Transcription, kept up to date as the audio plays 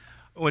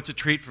Oh, it's a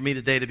treat for me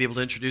today to be able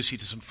to introduce you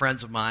to some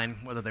friends of mine.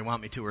 Whether they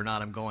want me to or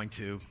not, I'm going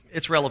to.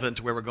 It's relevant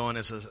to where we're going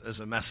as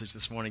a message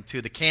this morning,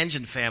 too. The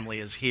Kanjan family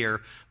is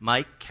here.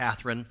 Mike,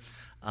 Catherine,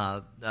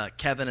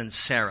 Kevin, and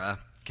Sarah.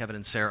 Kevin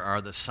and Sarah are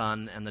the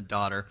son and the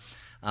daughter.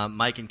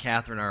 Mike and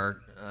Catherine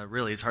are,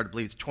 really, it's hard to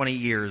believe, 20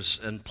 years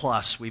and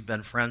plus we've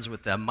been friends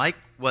with them. Mike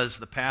was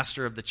the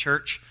pastor of the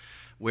church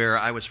where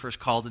I was first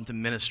called into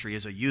ministry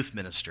as a youth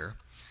minister.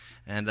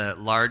 And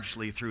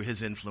largely through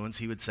his influence,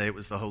 he would say it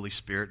was the Holy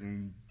Spirit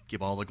and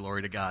give all the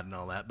glory to God and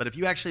all that. But if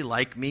you actually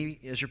like me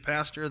as your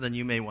pastor, then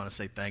you may want to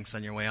say thanks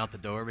on your way out the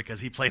door because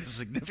he played a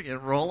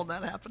significant role in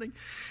that happening.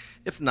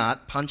 If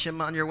not, punch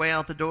him on your way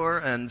out the door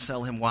and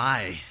tell him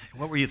why.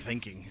 What were you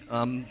thinking?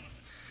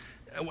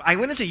 I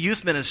went into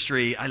youth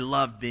ministry. I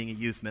loved being a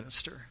youth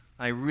minister.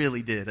 I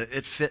really did.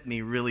 It fit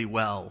me really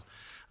well.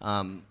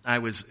 I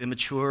was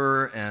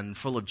immature and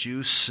full of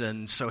juice,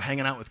 and so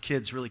hanging out with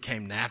kids really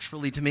came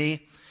naturally to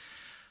me.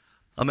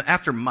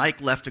 After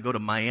Mike left to go to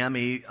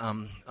Miami,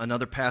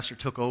 another pastor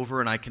took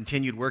over, and I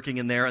continued working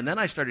in there. And then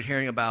I started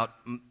hearing about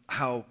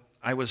how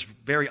I was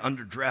very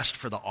underdressed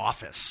for the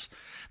office.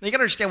 Now, you got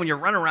to understand, when you're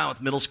running around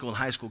with middle school and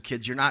high school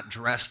kids, you're not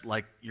dressed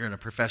like you're in a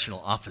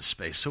professional office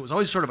space. So it was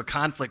always sort of a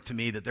conflict to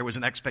me that there was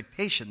an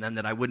expectation then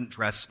that I wouldn't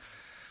dress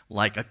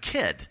like a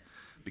kid.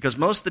 Because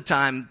most of the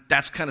time,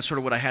 that's kind of sort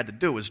of what I had to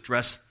do, was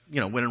dress,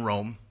 when in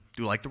Rome,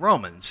 do like the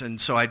Romans. And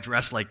so I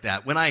dressed like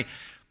that. When I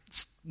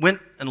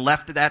went and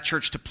left that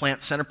church to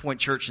plant Centerpoint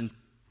Church in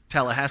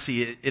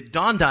Tallahassee, it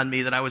dawned on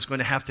me that I was going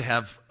to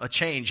have a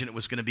change, and it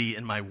was going to be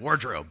in my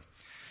wardrobe.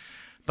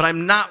 But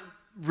I'm not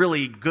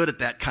really good at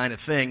that kind of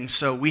thing,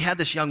 so we had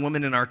this young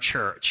woman in our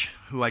church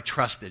who I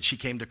trusted. She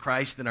came to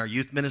Christ in our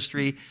youth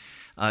ministry.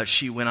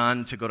 She went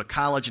on to go to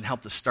college and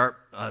helped us start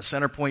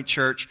Centerpoint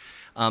Church.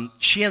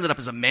 She ended up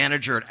as a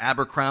manager at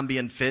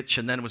Abercrombie & Fitch,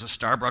 and then was a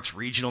Starbucks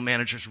regional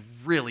manager. She's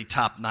a really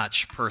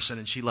top-notch person,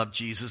 and she loved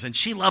Jesus, and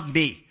she loved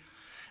me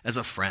as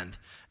a friend.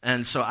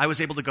 And so I was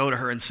able to go to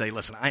her and say,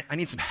 listen, I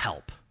need some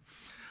help.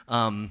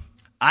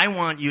 I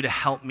want you to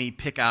help me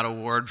pick out a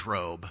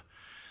wardrobe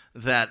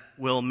that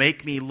will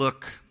make me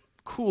look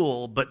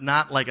cool, but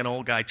not like an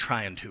old guy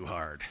trying too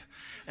hard.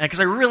 And because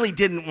I really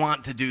didn't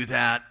want to do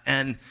that.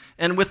 And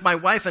with my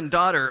wife and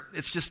daughter,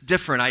 it's just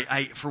different.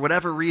 I for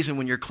whatever reason,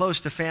 when you're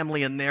close to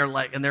family and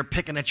they're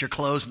picking at your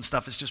clothes and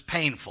stuff, it's just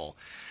painful.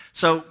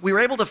 So we were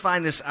able to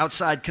find this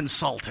outside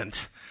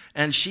consultant,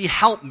 and she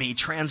helped me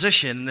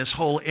transition this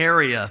whole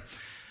area.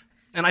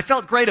 And I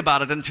felt great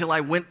about it until I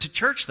went to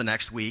church the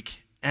next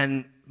week,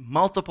 and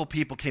multiple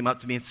people came up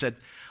to me and said,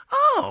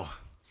 "Oh,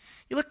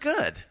 you look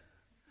good."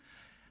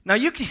 Now,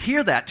 you can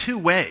hear that two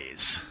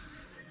ways.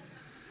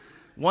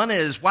 One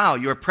is, wow,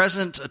 your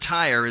present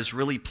attire is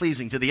really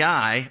pleasing to the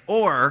eye,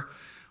 or,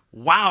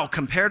 wow,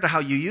 compared to how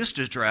you used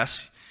to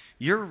dress,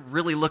 you're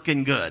really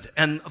looking good.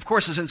 And, of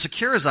course, as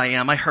insecure as I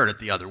am, I heard it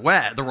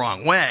the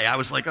wrong way. I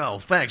was like, oh,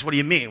 thanks, what do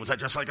you mean? Was I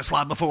dressed like a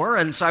slob before?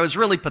 And so I was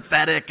really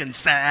pathetic and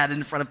sad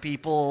in front of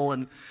people.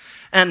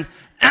 And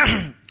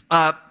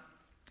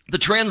the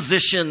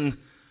transition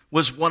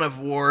was one of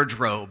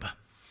wardrobe.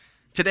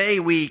 Today,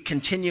 we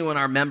continue in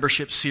our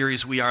membership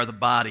series, We Are the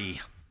Body.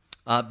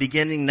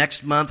 Beginning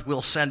next month,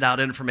 we'll send out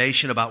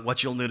information about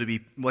what you'll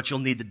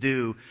need to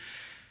do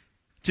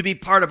to be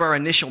part of our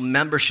initial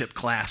membership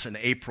class in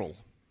April.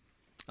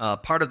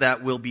 Part of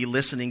that will be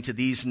listening to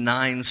these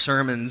 9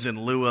 sermons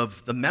in lieu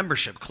of the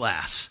membership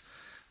class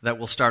that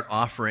we'll start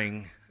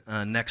offering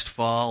next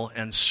fall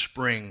and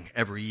spring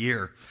every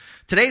year.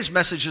 Today's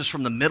message is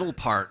from the middle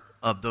part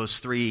of those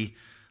 3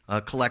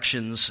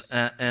 collections,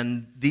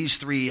 and these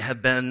 3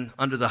 have been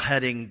under the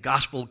heading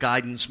Gospel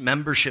Guidance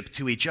Membership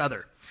to Each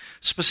Other.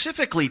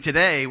 Specifically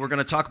today, we're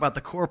going to talk about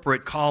the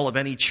corporate call of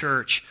any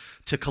church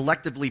to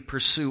collectively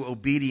pursue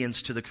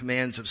obedience to the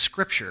commands of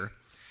Scripture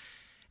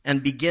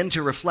and begin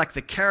to reflect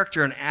the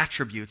character and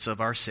attributes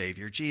of our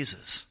Savior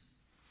Jesus.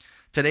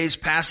 Today's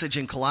passage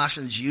in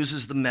Colossians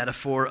uses the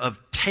metaphor of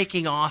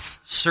taking off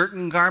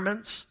certain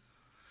garments,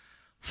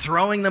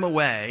 throwing them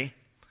away,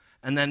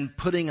 and then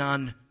putting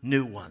on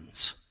new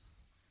ones.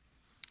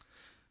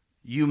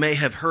 You may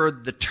have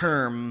heard the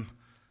term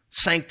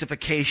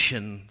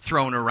sanctification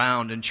thrown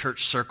around in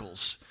church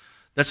circles.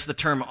 That's the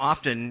term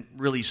often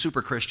really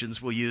super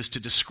Christians will use to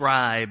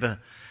describe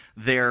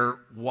their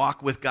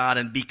walk with God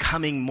and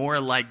becoming more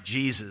like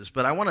Jesus.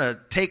 But I want to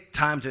take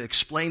time to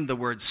explain the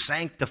word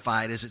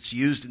sanctified as it's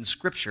used in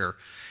Scripture.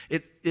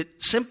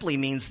 It simply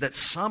means that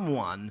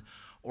someone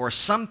or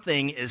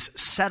something is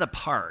set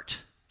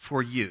apart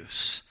for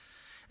use.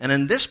 And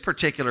in this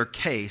particular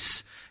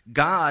case,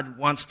 God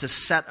wants to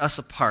set us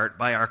apart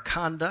by our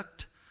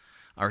conduct,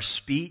 our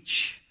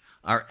speech,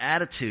 our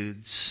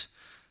attitudes,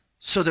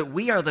 so that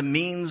we are the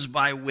means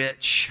by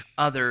which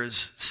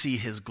others see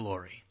His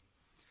glory.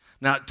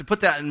 Now, to put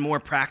that in more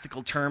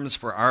practical terms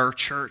for our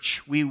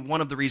church,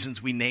 one of the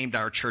reasons we named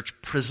our church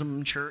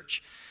Prism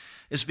Church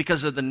is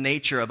because of the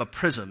nature of a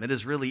prism. It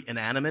is really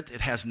inanimate.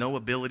 It has no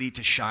ability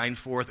to shine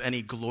forth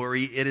any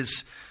glory.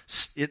 It's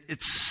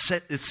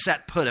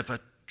set put. If a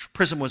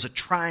prism was a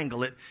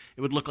triangle, it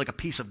would look like a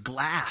piece of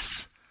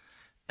glass.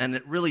 and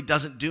it really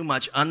doesn't do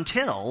much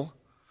until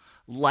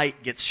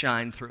light gets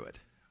shined through it.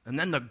 And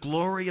then the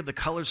glory of the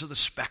colors of the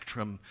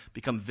spectrum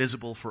become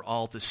visible for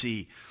all to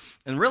see.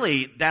 And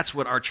really, that's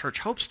what our church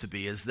hopes to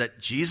be, is that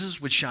Jesus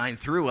would shine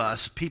through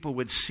us, people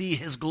would see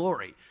his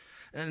glory.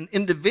 And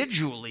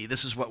individually,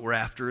 this is what we're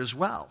after as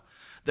well,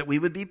 that we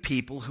would be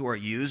people who are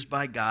used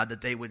by God,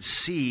 that they would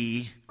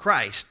see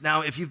Christ.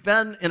 Now, if you've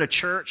been in a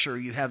church or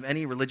you have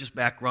any religious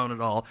background at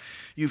all,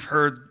 you've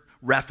heard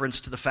reference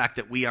to the fact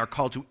that we are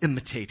called to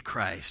imitate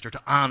Christ or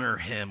to honor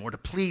him or to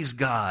please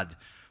God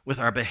with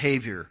our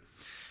behavior.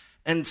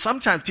 And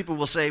sometimes people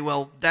will say,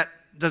 well, that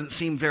doesn't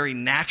seem very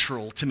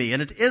natural to me.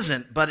 And it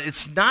isn't, but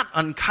it's not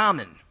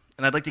uncommon.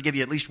 And I'd like to give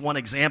you at least one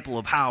example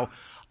of how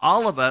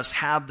all of us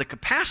have the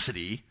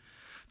capacity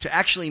to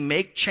actually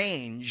make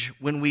change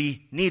when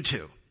we need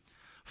to.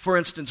 For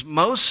instance,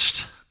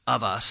 most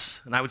of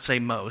us, and I would say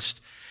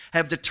most,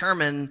 have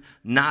determined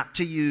not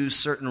to use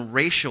certain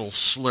racial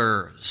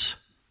slurs.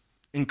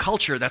 In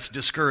culture, that's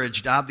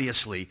discouraged,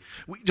 obviously.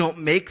 We don't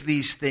make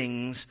these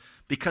things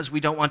because we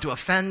don't want to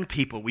offend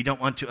people. We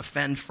don't want to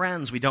offend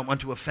friends. We don't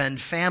want to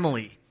offend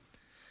family.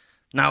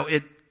 Now,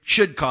 it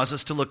should cause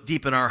us to look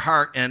deep in our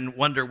heart and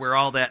wonder where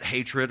all that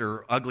hatred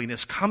or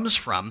ugliness comes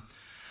from.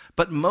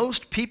 But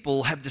most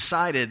people have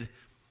decided,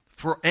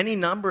 for any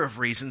number of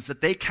reasons,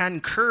 that they can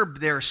curb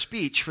their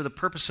speech for the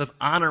purpose of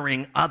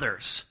honoring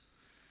others.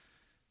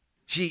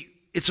 See,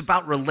 it's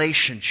about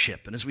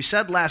relationship. And as we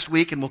said last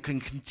week, and we'll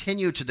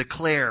continue to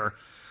declare,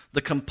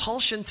 the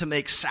compulsion to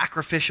make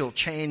sacrificial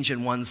change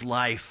in one's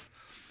life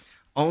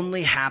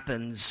only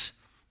happens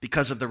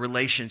because of the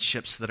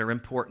relationships that are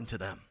important to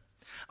them.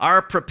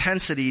 Our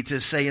propensity to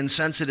say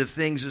insensitive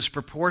things is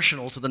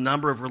proportional to the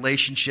number of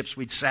relationships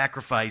we'd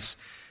sacrifice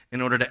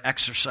in order to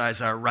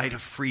exercise our right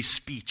of free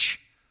speech.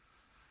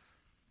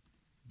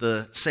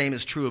 The same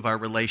is true of our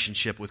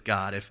relationship with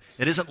God. If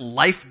it isn't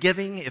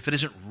life-giving, if it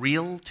isn't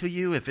real to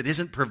you, if it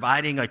isn't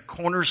providing a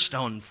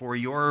cornerstone for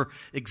your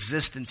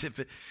existence, if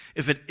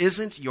it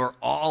isn't your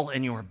all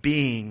in your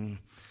being,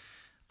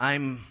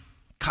 I'm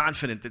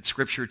confident that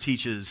Scripture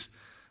teaches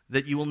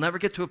that you will never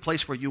get to a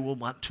place where you will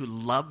want to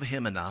love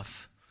him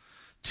enough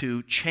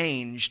to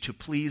change, to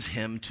please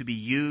him, to be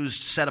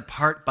used, set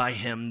apart by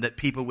him, that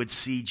people would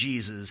see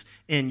Jesus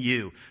in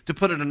you. To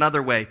put it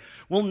another way,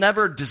 we'll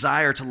never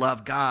desire to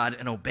love God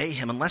and obey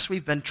him unless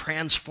we've been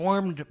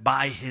transformed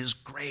by his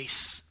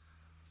grace.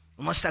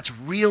 Unless that's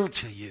real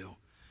to you,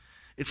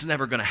 it's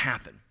never going to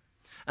happen.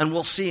 And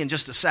we'll see in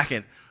just a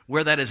second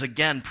where that is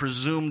again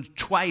presumed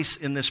twice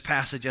in this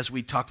passage, as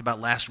we talked about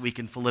last week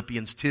in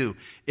Philippians 2.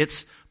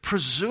 It's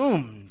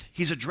presumed.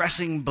 He's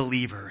addressing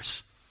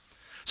believers.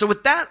 So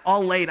with that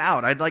all laid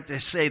out, I'd like to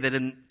say that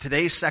in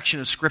today's section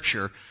of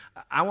Scripture,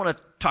 I want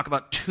to talk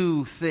about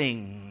two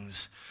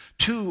things,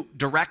 two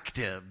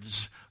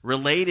directives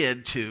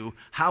related to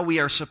how we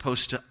are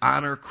supposed to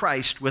honor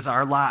Christ with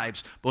our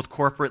lives, both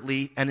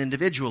corporately and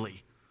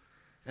individually.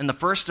 And the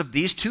first of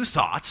these two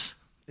thoughts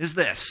is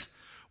this: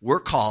 we're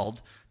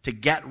called to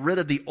get rid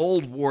of the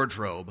old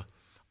wardrobe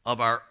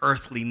of our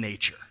earthly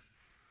nature.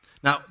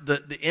 Now,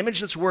 the image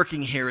that's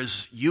working here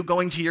is you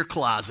going to your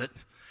closet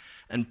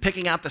and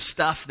picking out the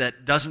stuff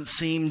that doesn't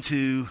seem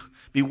to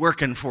be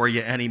working for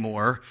you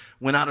anymore,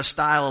 went out of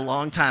style a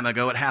long time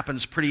ago. It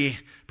happens pretty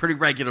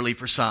regularly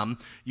for some.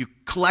 You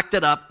collect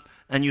it up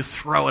and you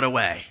throw it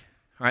away.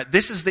 All right,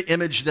 this is the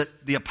image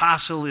that the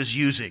apostle is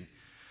using.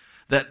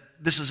 That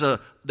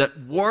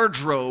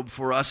wardrobe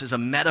for us is a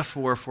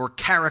metaphor for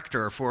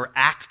character, for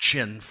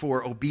action,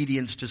 for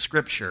obedience to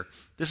Scripture.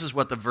 This is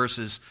what the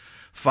verses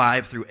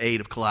 5 through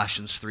 8 of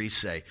Colossians 3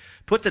 say.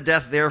 Put to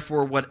death,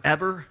 therefore,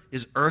 whatever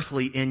is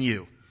earthly in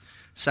you: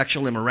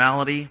 sexual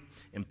immorality,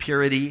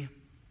 impurity,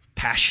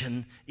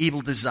 passion,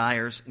 evil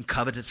desires, and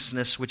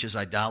covetousness, which is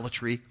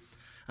idolatry.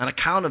 On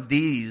account of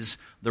these,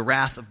 the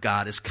wrath of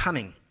God is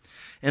coming.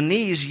 In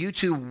these you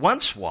too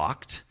once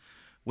walked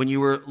when you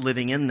were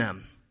living in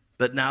them,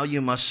 but now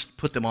you must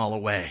put them all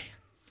away: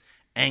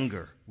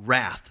 anger,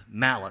 wrath,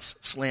 malice,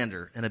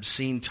 slander, and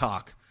obscene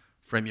talk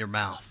from your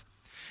mouth.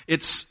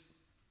 It's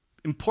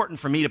important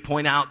for me to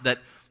point out that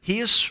he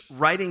is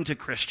writing to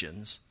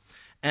Christians,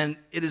 and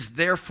it is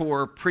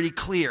therefore pretty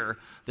clear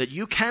that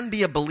you can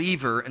be a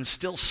believer and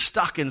still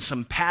stuck in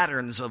some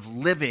patterns of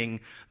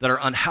living that are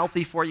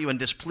unhealthy for you and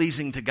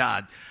displeasing to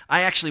God.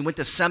 I actually went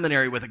to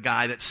seminary with a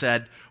guy that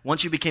said,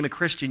 once you became a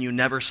Christian, you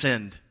never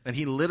sinned. And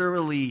he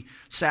literally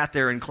sat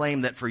there and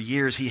claimed that for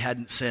years he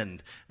hadn't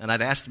sinned. And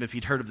I'd asked him if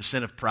he'd heard of the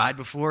sin of pride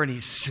before, and he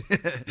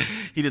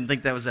didn't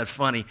think that was that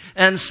funny.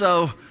 And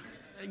so,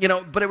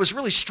 but it was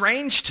really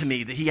strange to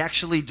me that he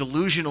actually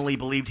delusionally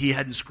believed he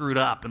hadn't screwed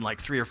up in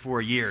like 3 or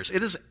 4 years.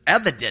 It is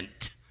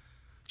evident,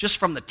 just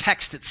from the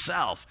text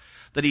itself,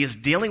 that he is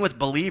dealing with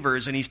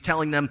believers and he's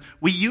telling them,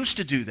 we used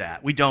to do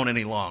that, we don't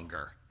any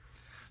longer.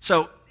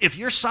 So if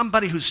you're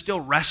somebody who's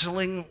still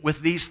wrestling with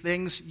these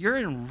things, you're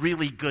in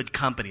really good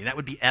company. That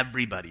would be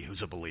everybody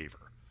who's a believer.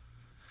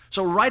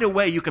 So right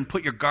away you can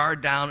put your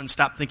guard down and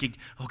stop thinking,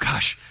 oh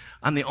gosh,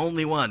 I'm the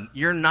only one.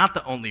 You're not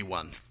the only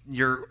one.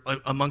 You're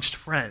amongst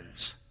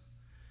friends.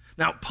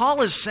 Now,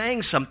 Paul is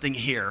saying something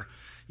here.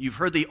 You've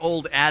heard the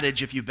old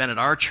adage if you've been at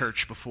our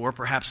church before,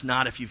 perhaps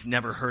not if you've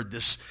never heard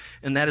this,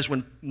 and that is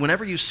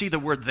whenever you see the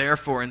word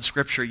therefore in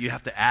Scripture, you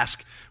have to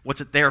ask,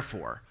 what's it there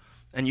for?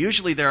 And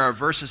usually there are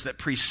verses that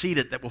precede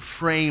it that will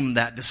frame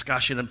that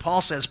discussion. And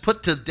Paul says,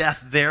 put to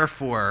death,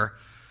 therefore,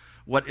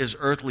 what is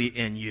earthly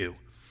in you.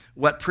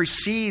 What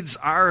precedes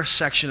our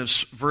section of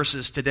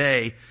verses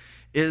today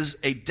is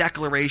a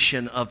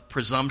declaration of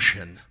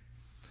presumption.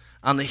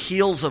 On the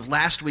heels of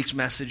last week's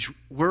message,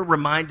 we're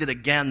reminded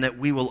again that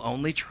we will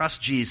only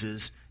trust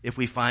Jesus if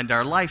we find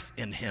our life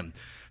in him.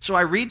 So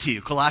I read to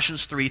you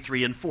Colossians 3,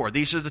 3, and 4.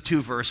 These are the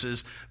two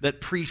verses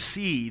that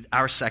precede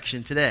our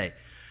section today.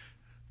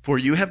 For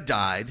you have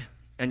died,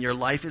 and your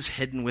life is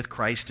hidden with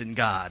Christ in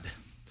God.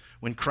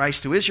 When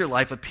Christ, who is your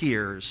life,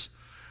 appears,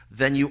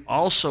 then you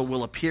also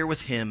will appear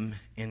with him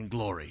in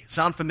glory.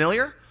 Sound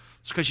familiar?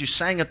 It's because you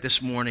sang it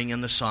this morning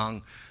in the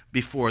song,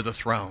 Before the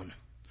Throne.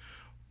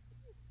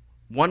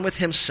 One with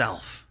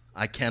himself,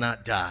 I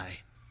cannot die.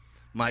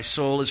 My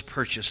soul is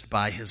purchased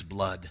by his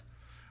blood.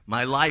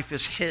 My life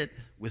is hid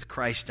with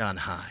Christ on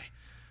high,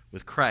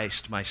 with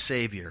Christ my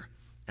Savior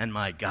and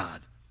my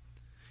God.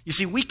 You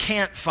see, we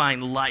can't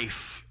find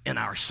life in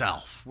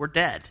ourselves. We're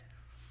dead.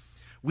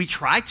 We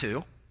try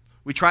to.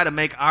 We try to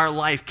make our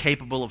life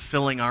capable of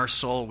filling our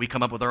soul. We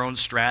come up with our own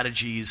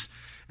strategies,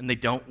 and they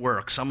don't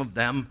work. Some of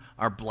them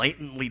are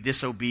blatantly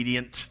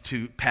disobedient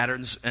to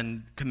patterns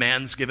and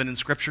commands given in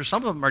Scripture.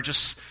 Some of them are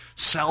just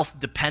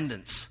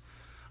self-dependence,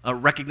 a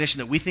recognition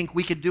that we think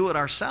we could do it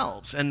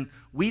ourselves, and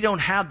we don't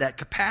have that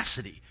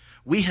capacity.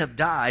 We have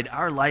died.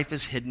 Our life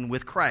is hidden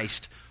with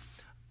Christ.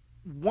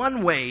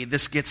 One way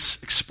this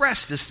gets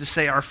expressed is to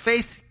say our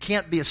faith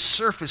can't be a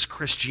surface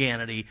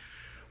Christianity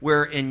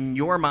where in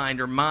your mind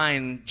or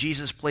mine,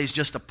 Jesus plays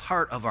just a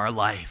part of our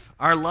life.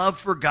 Our love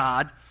for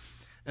God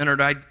and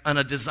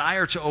a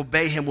desire to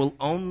obey him will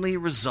only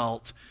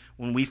result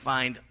when we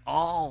find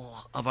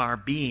all of our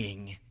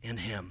being in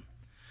him.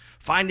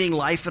 Finding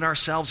life in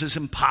ourselves is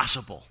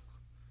impossible.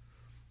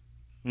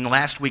 And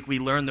last week we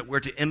learned that we're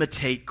to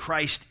imitate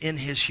Christ in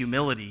his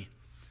humility.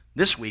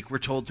 This week we're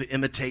told to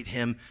imitate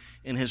him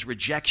in his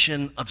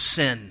rejection of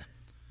sin.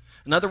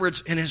 In other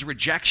words, in his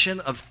rejection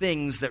of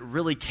things that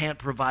really can't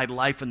provide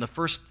life in the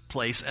first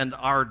place and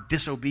our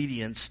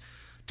disobedience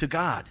to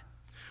God.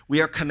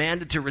 We are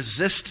commanded to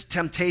resist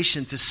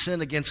temptation to sin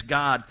against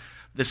God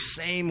the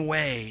same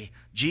way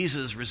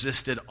Jesus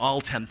resisted all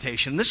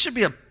temptation. This should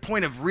be a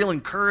point of real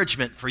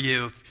encouragement for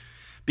you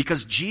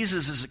because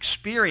Jesus'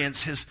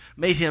 experience has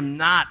made him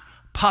not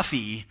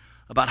puffy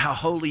about how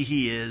holy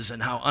he is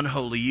and how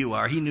unholy you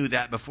are. He knew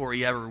that before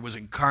he ever was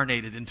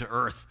incarnated into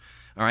earth.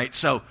 All right,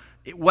 so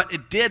what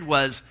it did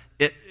was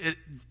it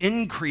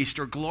increased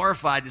or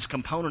glorified this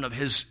component of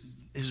his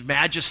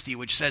majesty,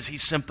 which says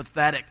he's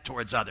sympathetic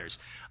towards others.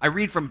 I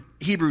read from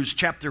Hebrews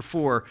chapter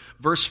 4,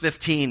 verse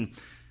 15.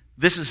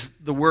 This is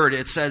the word.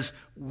 It says,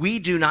 we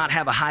do not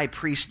have a high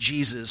priest,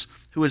 Jesus,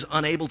 who is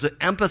unable to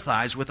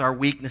empathize with our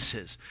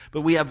weaknesses,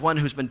 but we have one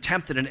who's been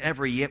tempted in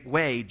every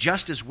way,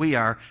 just as we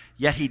are,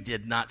 yet he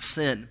did not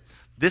sin.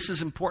 This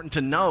is important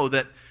to know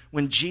that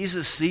when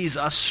Jesus sees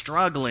us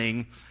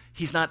struggling,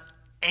 he's not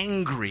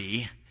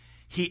angry.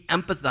 He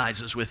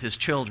empathizes with his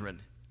children.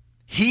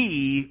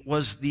 He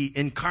was the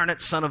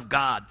incarnate Son of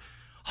God,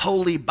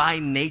 holy by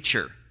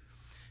nature,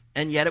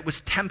 and yet it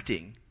was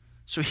tempting.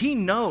 So he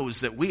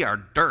knows that we are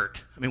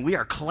dirt. I mean, we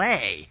are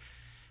clay.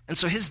 And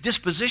so his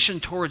disposition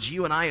towards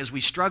you and I as we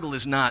struggle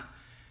is not,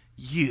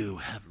 you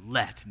have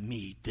let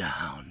me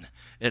down.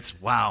 It's,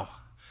 wow,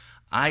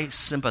 I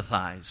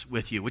sympathize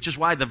with you, which is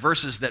why the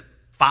verses that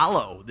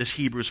follow this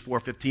Hebrews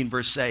 4:15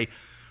 verse say,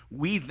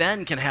 we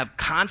then can have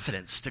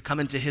confidence to come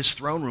into his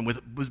throne room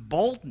with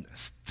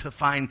boldness to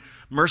find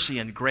mercy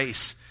and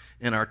grace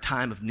in our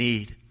time of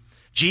need.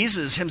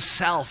 Jesus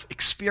himself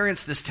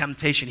experienced this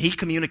temptation. He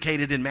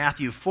communicated in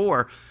Matthew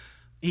 4.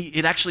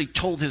 It actually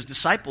told his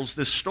disciples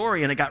this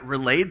story, and it got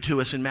relayed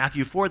to us in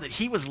Matthew 4 that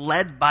he was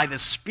led by the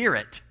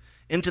Spirit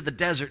into the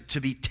desert to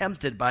be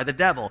tempted by the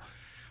devil.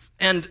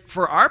 And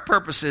for our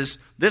purposes,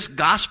 this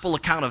gospel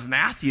account of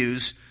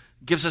Matthew's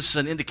gives us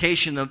an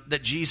indication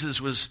that Jesus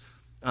was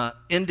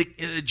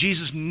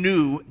Jesus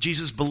knew,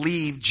 Jesus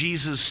believed,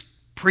 Jesus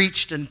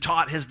preached and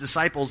taught his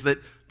disciples that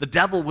the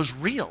devil was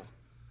real.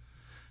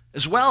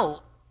 As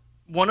well,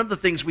 one of the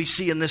things we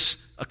see in this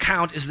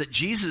account is that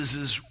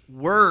Jesus'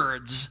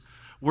 words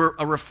were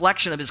a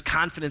reflection of his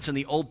confidence in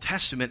the Old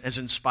Testament as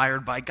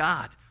inspired by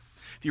God.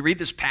 If you read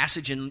this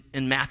passage in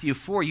Matthew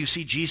 4, you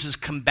see Jesus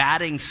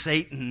combating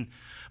Satan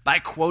by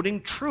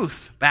quoting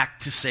truth back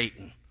to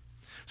Satan.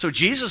 So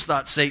Jesus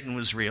thought Satan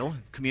was real,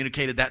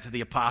 communicated that to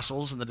the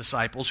apostles and the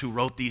disciples who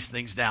wrote these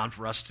things down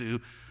for us to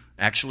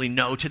actually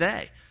know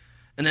today.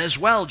 And as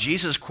well,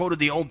 Jesus quoted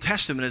the Old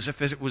Testament as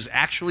if it was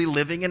actually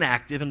living and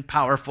active and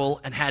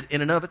powerful and had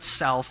in and of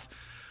itself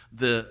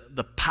the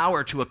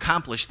power to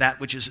accomplish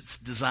that which is it's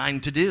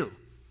designed to do.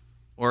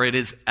 Or it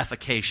is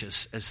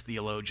efficacious, as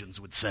theologians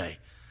would say.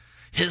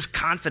 His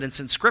confidence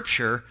in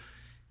Scripture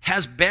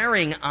has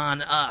bearing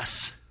on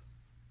us.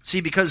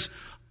 See, because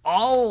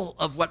all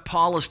of what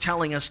Paul is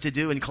telling us to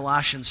do in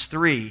Colossians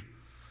 3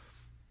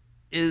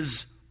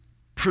 is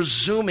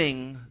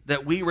presuming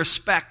that we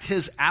respect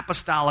his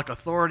apostolic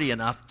authority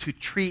enough to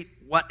treat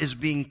what is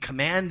being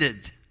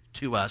commanded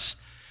to us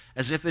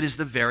as if it is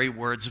the very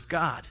words of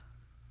God.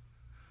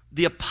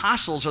 The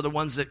apostles are the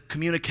ones that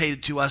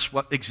communicated to us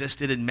what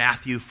existed in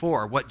Matthew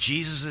 4, what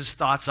Jesus'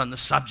 thoughts on the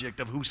subject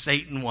of who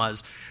Satan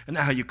was and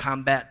how you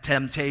combat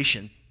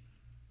temptation.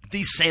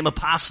 These same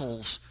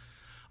apostles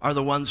are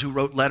the ones who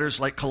wrote letters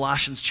like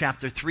Colossians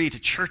chapter 3 to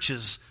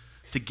churches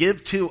to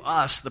give to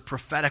us the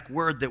prophetic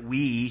word that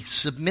we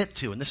submit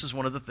to. And this is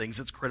one of the things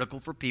that's critical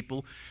for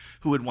people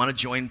who would want to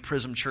join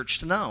Prism Church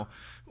to know.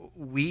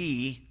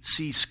 We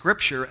see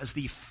Scripture as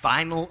the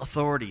final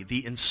authority,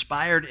 the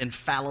inspired,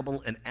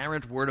 infallible,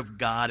 inerrant Word of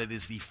God. It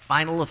is the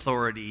final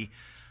authority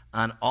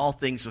on all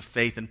things of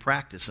faith and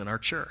practice in our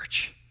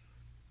church.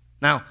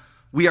 Now,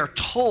 we are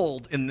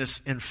told in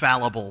this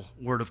infallible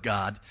Word of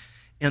God,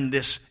 in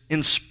this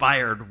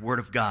inspired Word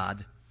of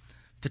God,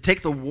 to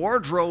take the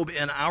wardrobe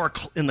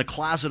in the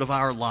closet of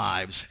our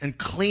lives and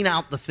clean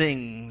out the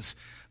things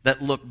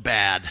that look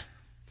bad.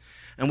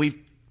 And we've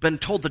been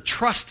told to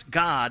trust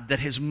God that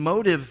his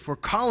motive for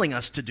calling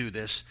us to do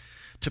this,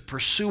 to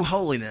pursue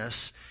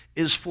holiness,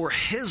 is for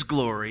his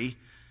glory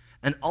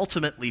and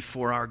ultimately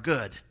for our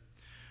good.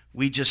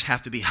 We just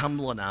have to be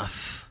humble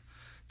enough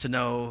to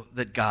know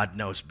that God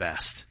knows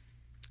best.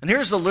 And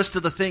here's the list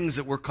of the things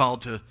that we're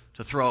called to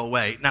throw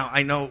away. Now,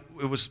 I know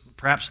it was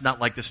perhaps not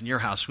like this in your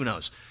house. Who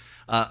knows?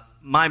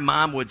 My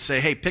mom would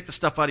say, hey, pick the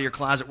stuff out of your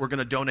closet. We're going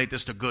to donate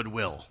this to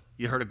Goodwill.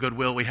 You heard of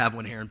Goodwill? We have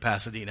one here in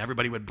Pasadena.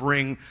 Everybody would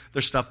bring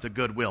their stuff to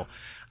Goodwill.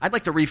 I'd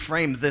like to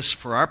reframe this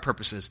for our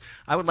purposes.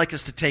 I would like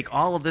us to take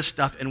all of this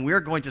stuff, and we're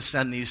going to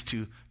send these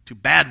to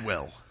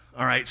Badwill.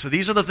 All right? So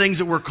these are the things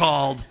that we're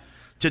called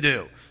to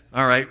do.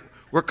 All right?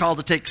 We're called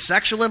to take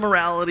sexual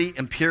immorality,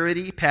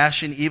 impurity,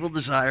 passion, evil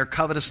desire,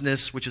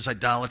 covetousness, which is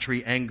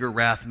idolatry, anger,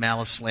 wrath,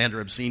 malice,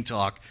 slander, obscene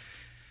talk,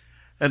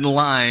 and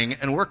lying.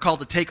 And we're called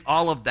to take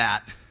all of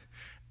that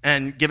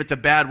and give it to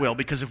Badwill,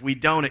 because if we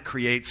don't, it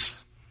creates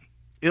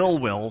ill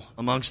will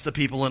amongst the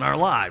people in our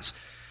lives.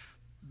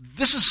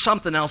 This is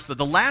something else.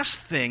 The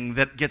last thing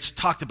that gets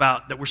talked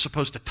about that we're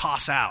supposed to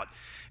toss out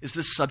is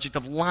this subject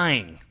of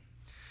lying.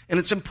 And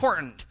it's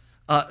important.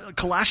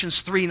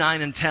 Colossians 3,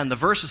 9, and 10, the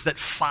verses that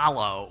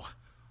follow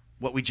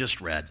what we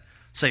just read,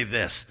 say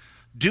this: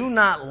 do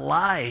not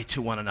lie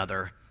to one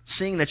another,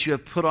 seeing that you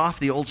have put off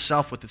the old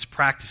self with its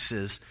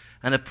practices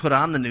and have put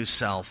on the new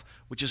self,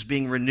 which is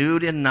being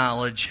renewed in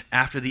knowledge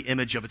after the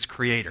image of its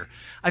creator.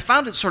 I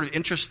found it sort of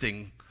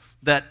interesting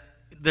that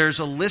there's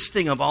a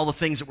listing of all the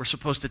things that we're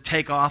supposed to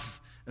take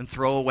off and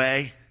throw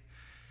away.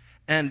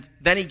 And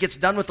then he gets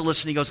done with the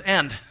list and he goes,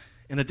 and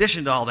in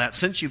addition to all that,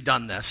 since you've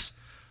done this,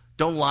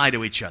 don't lie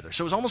to each other.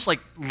 So it was almost like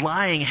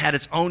lying had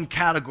its own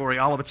category,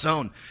 all of its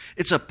own.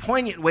 It's a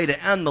poignant way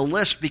to end the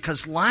list,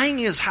 because lying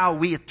is how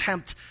we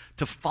attempt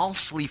to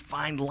falsely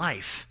find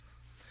life.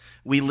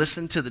 We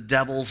listen to the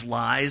devil's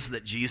lies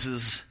that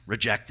Jesus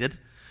rejected.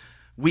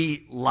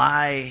 We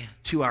lie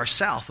to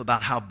ourselves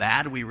about how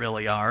bad we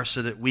really are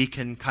so that we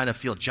can kind of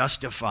feel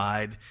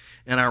justified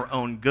in our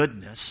own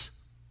goodness,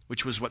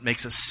 which was what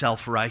makes us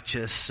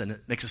self-righteous, and it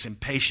makes us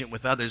impatient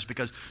with others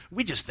because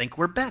we just think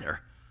we're better.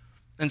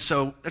 And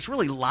so that's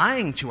really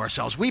lying to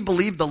ourselves. We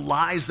believe the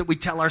lies that we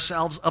tell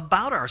ourselves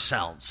about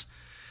ourselves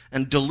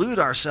and delude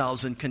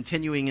ourselves in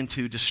continuing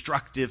into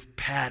destructive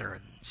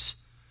patterns.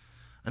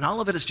 And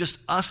all of it is just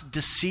us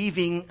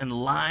deceiving and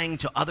lying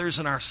to others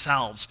and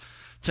ourselves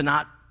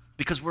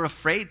because we're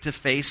afraid to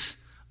face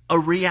a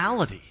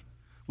reality.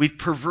 We've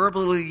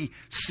proverbially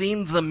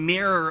seen the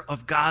mirror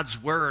of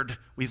God's word.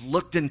 We've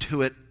looked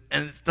into it,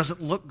 and it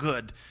doesn't look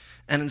good.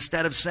 And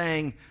instead of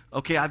saying,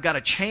 okay, I've got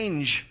to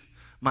change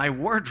my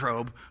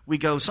wardrobe, we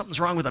go, something's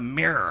wrong with a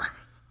mirror.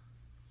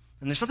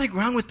 And there's nothing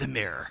wrong with the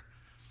mirror.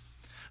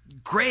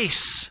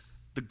 Grace,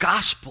 the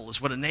gospel,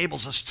 is what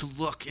enables us to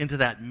look into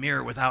that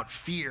mirror without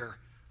fear.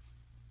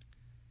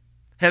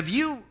 Have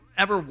you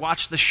ever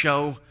watched the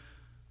show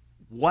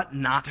What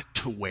Not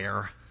to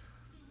Wear?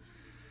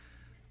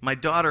 My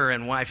daughter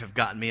and wife have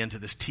gotten me into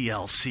this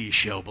TLC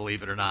show,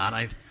 believe it or not.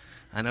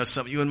 I know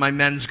some of you in my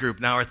men's group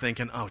now are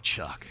thinking, oh,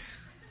 Chuck,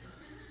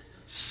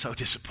 so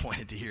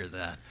disappointed to hear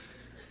that.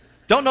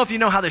 Don't know if you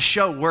know how this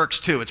show works,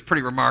 too. It's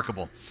pretty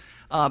remarkable.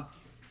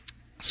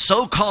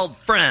 So-called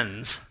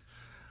friends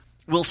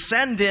will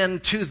send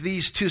in to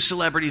these two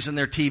celebrities in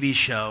their TV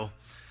show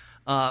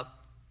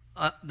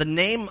the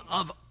name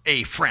of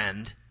a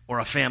friend or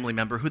a family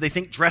member who they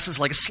think dresses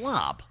like a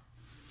slob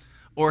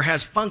or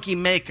has funky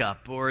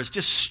makeup or is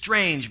just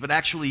strange but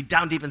actually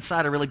down deep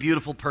inside a really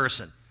beautiful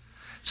person.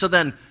 So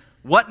then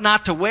What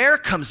Not to Wear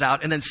comes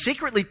out and then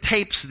secretly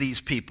tapes these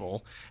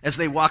people as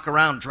they walk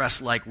around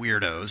dressed like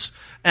weirdos.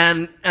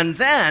 And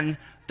then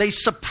they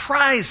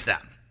surprise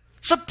them.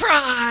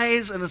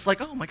 Surprise! And it's like,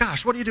 oh my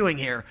gosh, what are you doing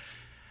here?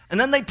 And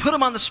then they put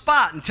them on the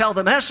spot and tell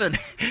them, listen,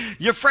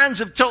 your friends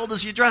have told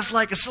us you dress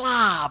like a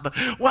slob.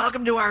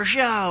 Welcome to our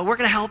show. We're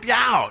going to help you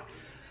out.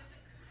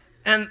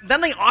 And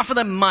then they offer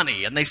them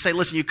money, and they say,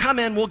 listen, you come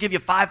in, we'll give you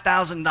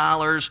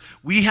 $5,000.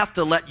 We have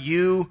to let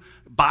you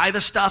buy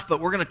the stuff, but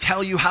we're going to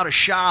tell you how to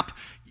shop.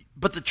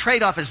 But the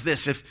trade-off is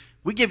this. If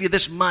we give you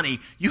this money,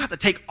 you have to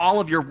take all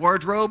of your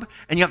wardrobe,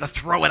 and you have to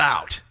throw it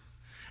out.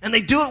 And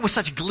they do it with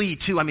such glee,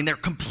 too. I mean, they're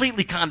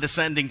completely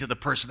condescending to the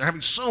person. They're having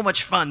so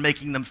much fun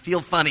making them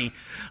feel funny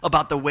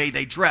about the way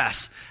they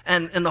dress.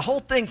 And the whole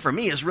thing for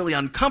me is really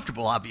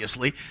uncomfortable,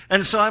 obviously.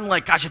 And so I'm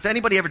like, gosh, if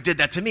anybody ever did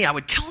that to me, I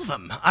would kill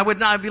them. I would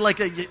not be like,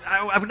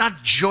 I would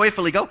not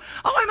joyfully go,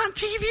 oh, I'm on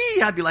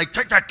TV. I'd be like,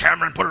 take that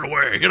camera and put it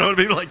away. You know what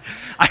I mean? Like,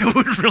 I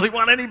wouldn't really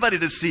want anybody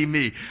to see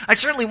me. I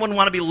certainly wouldn't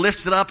want to be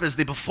lifted up as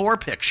the before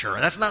picture.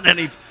 That's not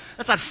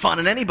fun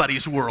in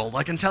anybody's world.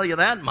 I can tell you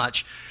that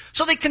much.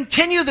 So they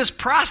continue this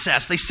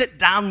process. They sit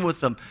down with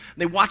them.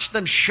 They watch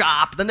them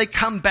shop. Then they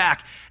come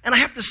back. And I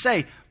have to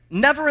say,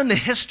 never in the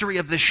history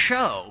of this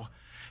show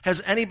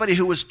has anybody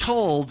who was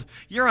told,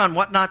 you're on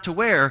what not to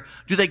wear,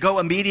 do they go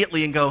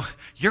immediately and go,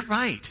 you're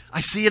right.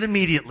 I see it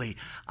immediately.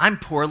 I'm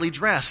poorly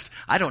dressed.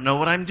 I don't know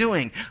what I'm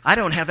doing. I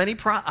don't have any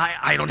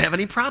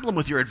problem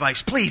with your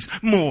advice. Please,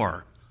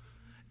 more.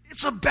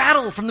 It's a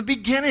battle from the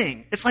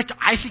beginning. It's like,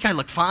 I think I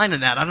look fine in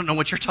that. I don't know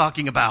what you're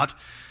talking about.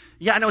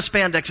 Yeah, I know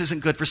spandex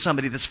isn't good for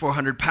somebody that's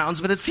 400 pounds,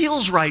 but it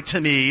feels right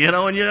to me, you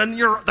know, and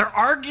they're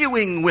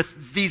arguing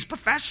with these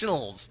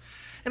professionals.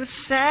 And it's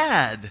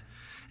sad.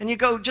 And you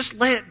go, just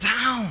lay it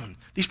down.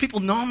 These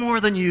people know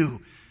more than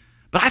you.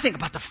 But I think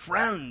about the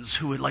friends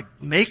who would like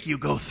make you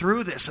go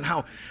through this and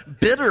how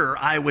bitter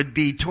I would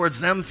be towards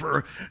them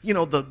for, you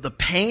know, the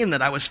pain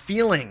that I was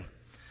feeling.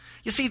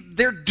 You see,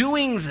 they're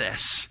doing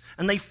this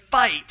and they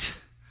fight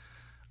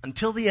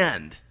until the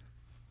end.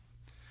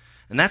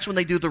 And that's when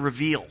they do the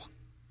reveal.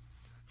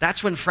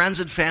 That's when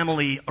friends and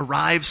family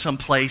arrive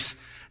someplace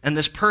and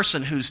this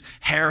person whose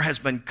hair has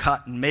been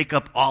cut and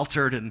makeup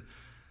altered and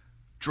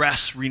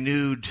dress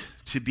renewed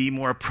to be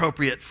more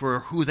appropriate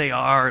for who they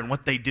are and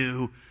what they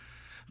do,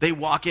 they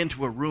walk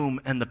into a room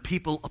and the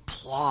people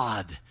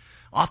applaud.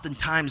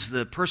 Oftentimes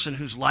the person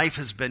whose life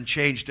has been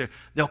changed,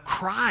 they'll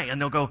cry and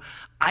they'll go,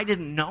 I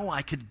didn't know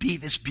I could be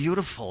this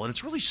beautiful. And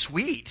it's really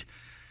sweet.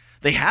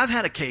 They have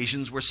had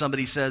occasions where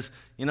somebody says,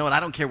 you know what, I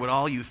don't care what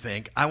all you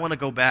think. I want to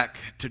go back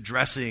to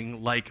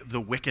dressing like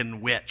the Wiccan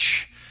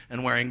witch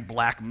and wearing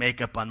black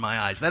makeup on my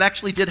eyes. That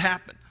actually did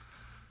happen.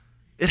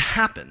 It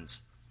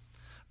happens.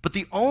 But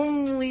the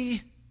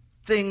only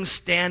thing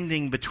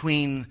standing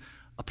between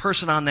a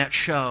person on that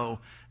show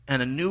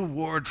and a new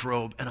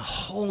wardrobe and a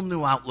whole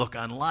new outlook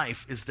on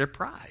life is their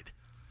pride.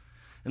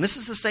 And this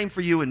is the same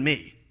for you and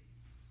me.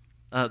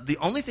 The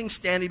only thing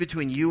standing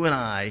between you and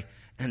I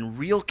and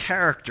real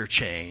character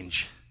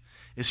change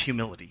is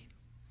humility.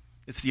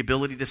 It's the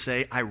ability to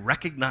say, I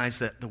recognize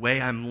that the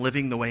way I'm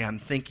living, the way I'm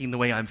thinking, the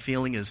way I'm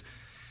feeling is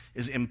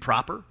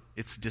improper.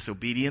 It's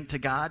disobedient to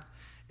God.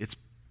 It's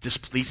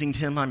displeasing to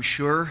Him, I'm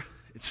sure.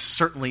 It's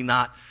certainly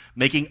not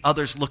making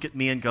others look at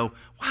me and go,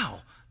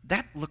 wow,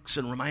 that looks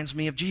and reminds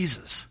me of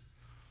Jesus.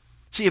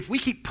 See, if we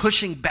keep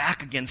pushing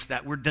back against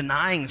that, we're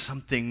denying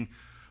something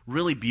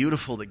really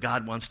beautiful that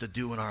God wants to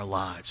do in our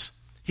lives.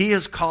 He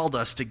has called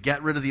us to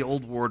get rid of the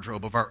old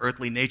wardrobe of our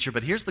earthly nature.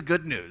 But here's the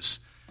good news,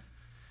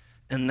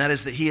 and that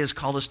is that He has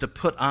called us to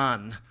put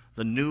on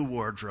the new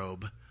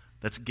wardrobe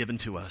that's given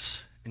to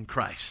us in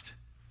Christ.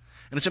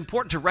 And it's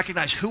important to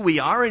recognize who we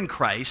are in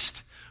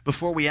Christ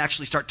before we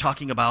actually start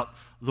talking about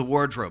the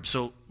wardrobe.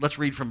 So let's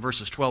read from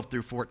verses 12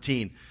 through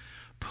 14.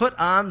 Put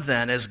on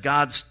then as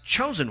God's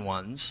chosen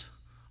ones,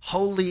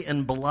 holy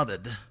and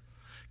beloved,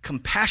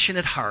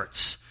 compassionate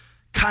hearts,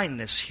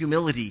 kindness,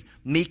 humility,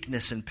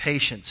 meekness, and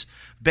patience,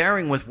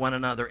 bearing with one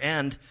another,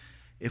 and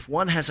if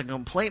one has a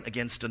complaint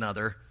against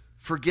another,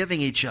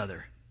 forgiving each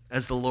other,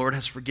 as the Lord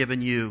has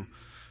forgiven you,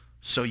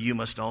 so you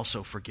must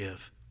also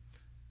forgive.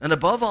 And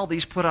above all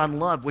these, put on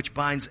love, which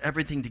binds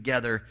everything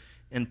together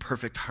in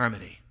perfect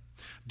harmony.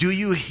 Do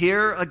you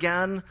hear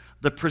again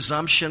the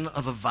presumption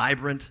of a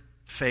vibrant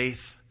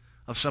faith,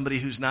 of somebody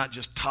who's not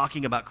just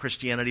talking about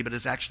Christianity, but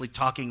is actually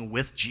talking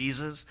with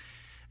Jesus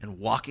and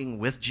walking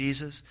with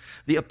Jesus?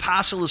 The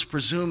apostle is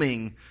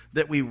presuming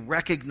that we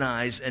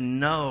recognize and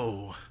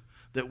know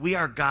that we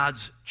are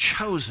God's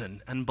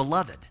chosen and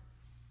beloved.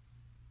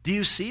 Do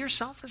you see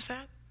yourself as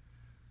that?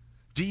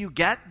 Do you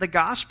get the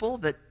gospel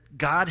that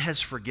God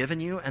has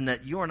forgiven you and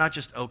that you are not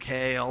just,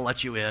 okay, I'll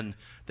let you in,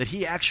 that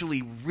He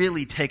actually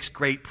really takes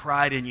great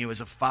pride in you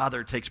as a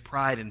father takes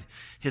pride in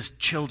his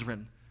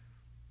children?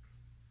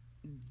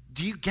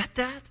 Do you get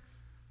that?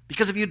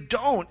 Because if you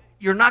don't,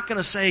 you're not going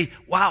to say,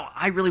 wow,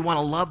 I really want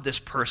to love this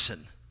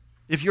person.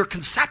 If your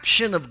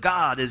conception of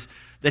God is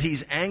that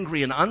He's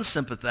angry and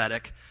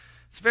unsympathetic,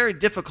 it's very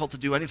difficult to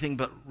do anything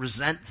but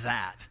resent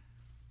that.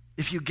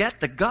 If you get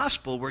the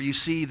gospel where you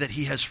see that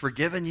He has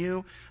forgiven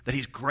you, that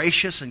He's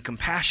gracious and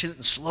compassionate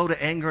and slow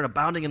to anger and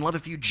abounding in love,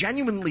 if you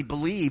genuinely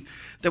believe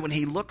that when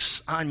He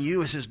looks on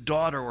you as His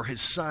daughter or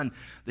His son,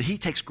 that He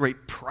takes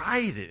great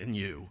pride in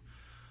you,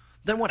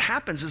 then what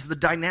happens is the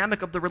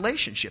dynamic of the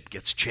relationship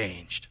gets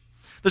changed.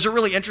 There's a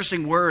really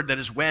interesting word that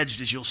is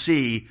wedged, as you'll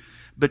see,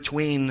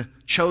 between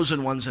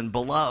chosen ones and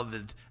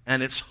beloved,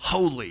 and it's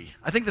holy.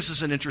 I think this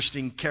is an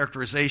interesting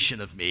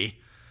characterization of me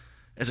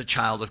as a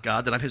child of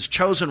God, that I'm his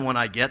chosen one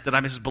I get, that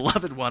I'm his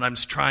beloved one I'm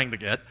trying to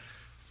get.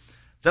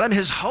 That I'm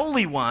his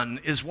holy one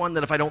is one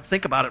that if I don't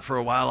think about it for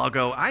a while, I'll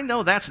go, I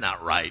know that's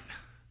not right.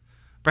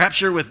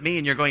 Perhaps you're with me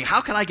and you're going,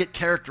 how can I get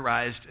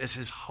characterized as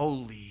his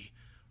holy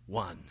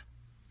one?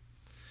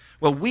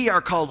 Well, we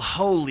are called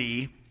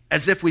holy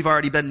as if we've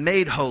already been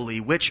made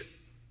holy, which,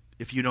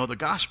 if you know the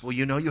gospel,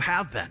 you know you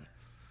have been.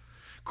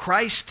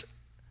 Christ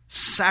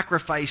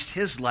sacrificed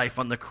his life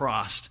on the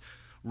cross,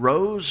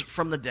 rose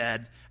from the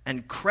dead,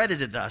 and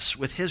credited us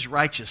with his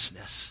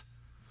righteousness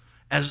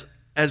as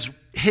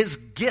his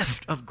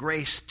gift of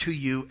grace to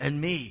you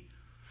and me.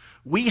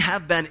 We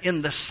have been,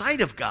 in the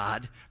sight of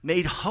God,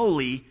 made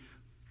holy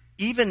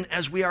even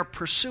as we are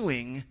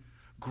pursuing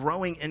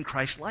growing in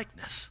Christ's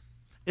likeness.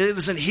 It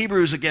is in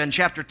Hebrews again,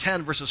 chapter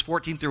 10, verses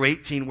 14 through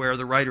 18, where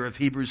the writer of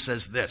Hebrews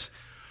says this,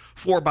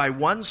 "For by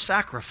one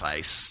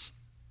sacrifice,"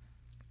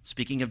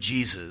 speaking of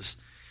Jesus,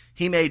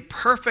 "he made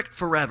perfect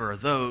forever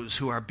those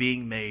who are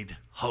being made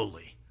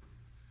holy."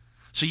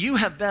 So you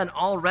have been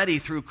already,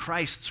 through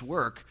Christ's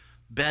work,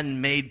 been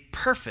made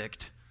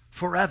perfect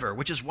forever,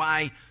 which is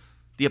why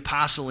the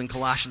apostle in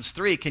Colossians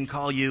 3 can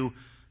call you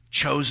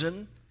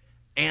chosen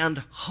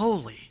and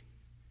holy.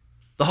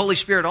 The Holy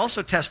Spirit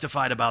also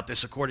testified about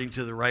this according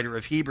to the writer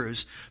of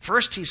Hebrews.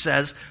 First he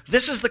says,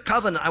 "This is the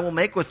covenant I will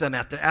make with them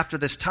after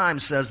this time,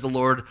 says the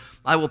Lord.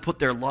 I will put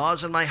their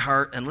laws in my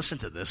heart," and listen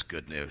to this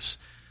good news,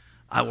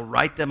 "I will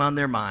write them on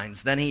their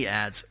minds." Then he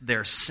adds,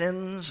 "Their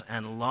sins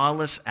and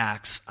lawless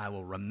acts I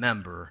will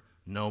remember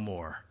no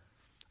more.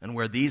 And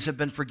where these have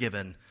been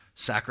forgiven,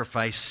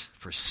 sacrifice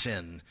for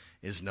sin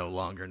is no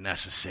longer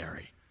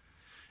necessary."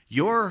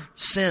 Your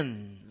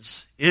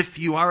sins, if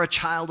you are a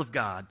child of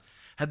God,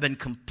 have been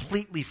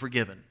completely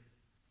forgiven.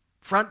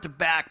 Front to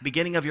back,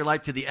 beginning of your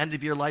life to the end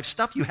of your life,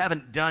 stuff you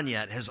haven't done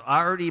yet has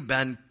already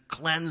been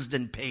cleansed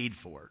and paid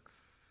for.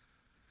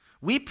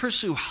 We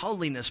pursue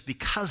holiness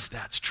because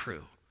that's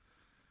true.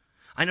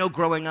 I know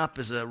growing up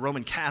as a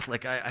Roman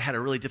Catholic, I had a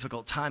really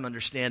difficult time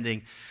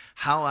understanding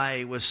how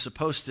I was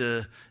supposed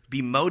to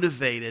be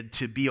motivated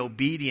to be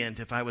obedient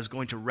if I was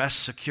going to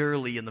rest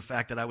securely in the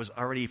fact that I was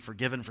already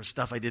forgiven for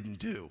stuff I didn't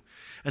do.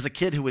 As a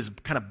kid who was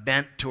kind of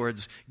bent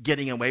towards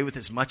getting away with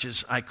as much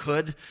as I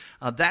could,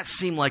 that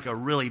seemed like a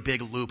really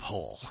big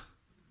loophole.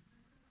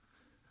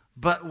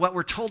 But what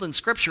we're told in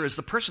Scripture is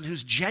the person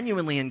who's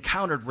genuinely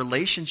encountered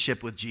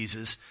relationship with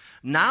Jesus,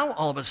 now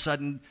all of a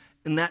sudden,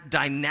 in that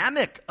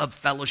dynamic of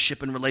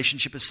fellowship and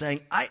relationship, is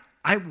saying,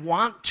 I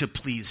want to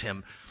please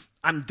him.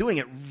 I'm doing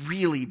it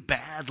really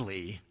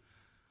badly,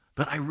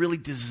 but I really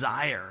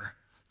desire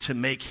to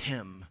make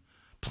him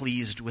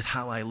pleased with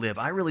how I live.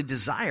 I really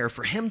desire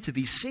for him to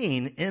be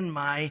seen in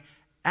my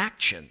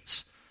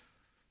actions.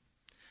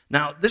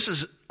 Now, this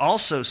is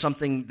also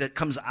something that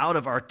comes out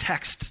of our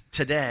text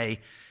today,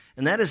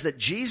 and that is that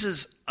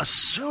Jesus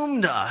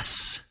assumed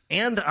us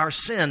and our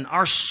sin,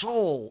 our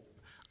soul,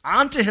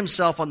 onto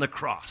himself on the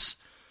cross.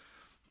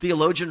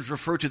 Theologians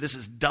refer to this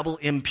as double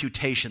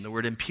imputation. The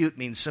word impute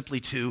means simply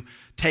to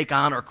take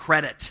on or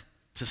credit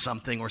to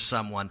something or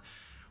someone.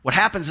 What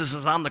happens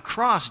is on the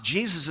cross,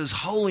 Jesus'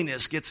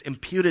 holiness gets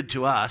imputed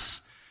to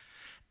us,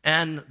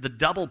 and the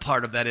double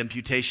part of that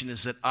imputation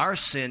is that our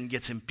sin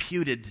gets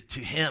imputed to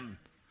him.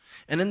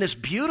 And in this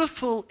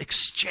beautiful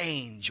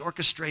exchange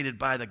orchestrated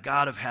by the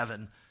God of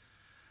heaven,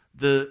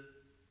 the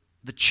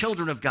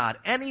children of God,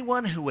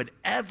 anyone who would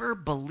ever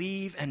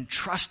believe and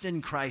trust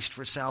in Christ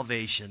for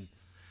salvation,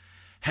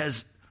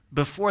 has,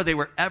 before they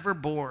were ever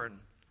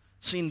born,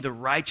 seen the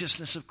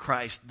righteousness of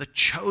Christ, the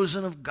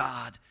chosen of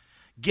God,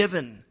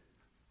 given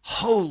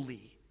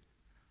holiness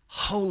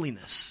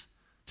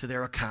to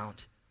their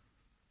account.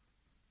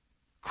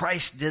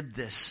 Christ did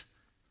this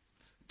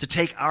to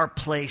take our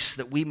place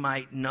that we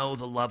might know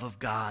the love of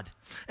God.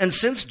 And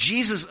since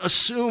Jesus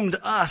assumed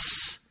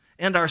us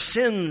and our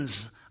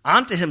sins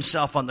onto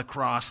himself on the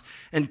cross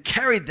and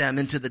carried them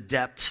into the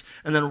depths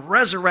and then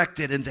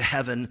resurrected into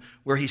heaven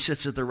where he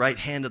sits at the right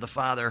hand of the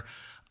Father,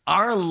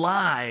 our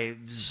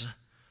lives,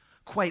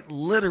 quite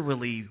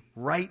literally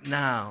right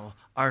now,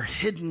 are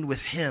hidden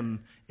with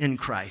him in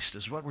Christ,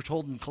 is what we're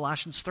told in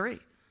Colossians 3,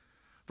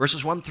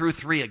 verses 1 through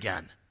 3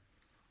 again.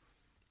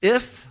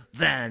 "If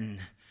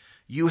then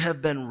you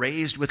have been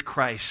raised with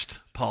Christ,"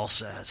 Paul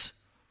says,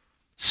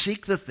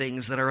 "seek the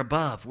things that are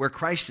above, where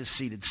Christ is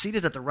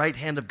seated at the right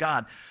hand of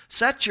God.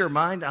 Set your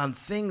mind on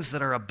things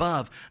that are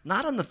above,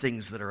 not on the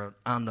things that are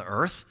on the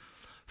earth.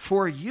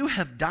 For you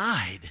have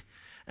died,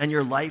 and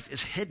your life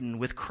is hidden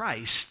with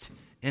Christ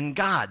in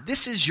God."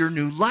 This is your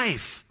new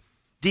life.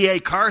 D.A.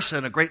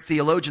 Carson, a great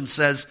theologian,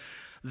 says,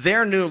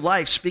 their new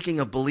life, speaking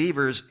of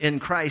believers in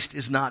Christ,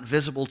 is not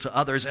visible to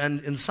others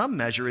and in some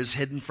measure is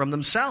hidden from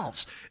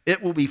themselves.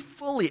 It will be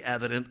fully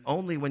evident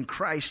only when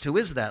Christ, who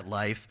is that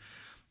life,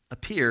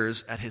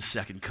 appears at his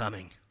second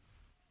coming.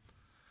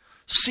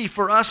 See,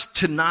 for us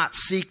to not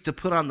seek to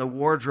put on the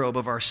wardrobe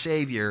of our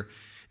Savior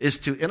is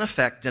to, in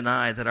effect,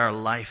 deny that our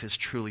life is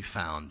truly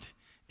found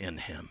in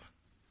him.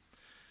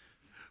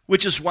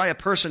 Which is why a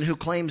person who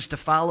claims to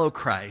follow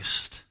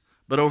Christ,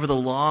 but over the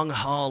long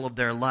haul of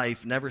their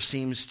life never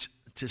seems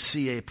to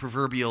see a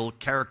proverbial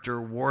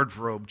character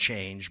wardrobe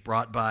change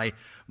brought by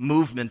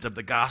movement of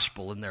the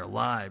gospel in their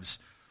lives,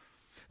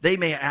 they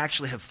may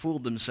actually have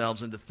fooled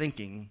themselves into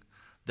thinking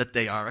that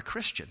they are a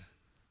Christian.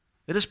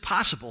 It is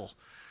possible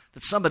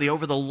that somebody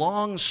over the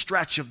long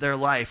stretch of their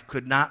life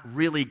could not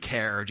really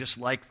care, just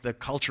like the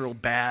cultural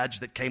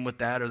badge that came with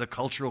that or the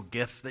cultural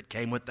gift that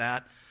came with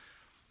that,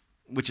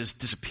 which is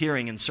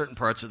disappearing in certain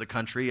parts of the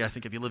country. I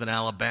think if you live in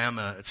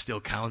Alabama, it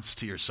still counts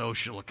to your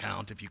social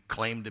account if you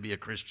claim to be a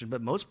Christian,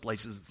 but most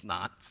places it's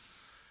not.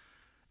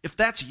 If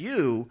that's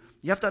you,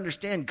 you have to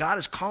understand God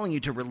is calling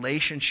you to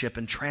relationship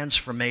and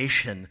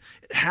transformation.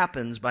 It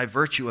happens by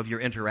virtue of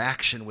your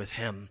interaction with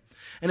Him.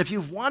 And if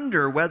you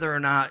wonder whether or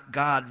not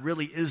God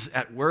really is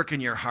at work in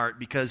your heart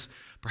because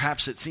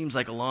perhaps it seems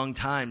like a long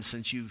time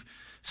since you've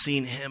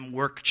seen Him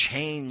work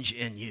change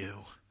in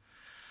you,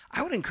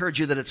 I would encourage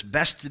you that it's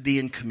best to be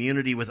in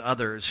community with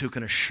others who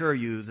can assure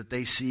you that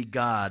they see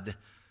God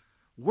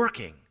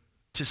working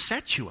to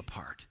set you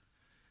apart,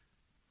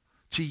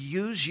 to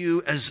use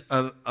you as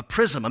a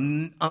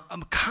prism, a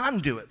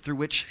conduit through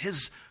which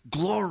His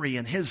glory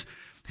and His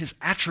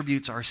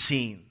attributes are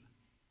seen.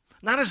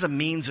 Not as a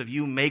means of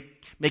you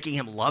making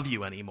Him love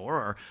you anymore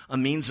or a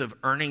means of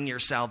earning your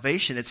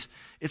salvation.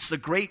 It's the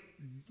great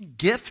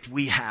gift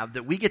we have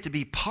that we get to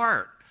be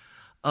part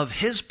of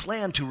His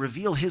plan to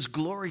reveal His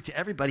glory to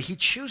everybody. He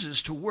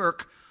chooses to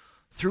work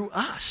through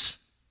us.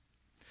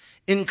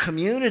 In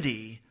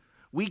community,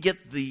 we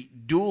get the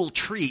dual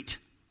treat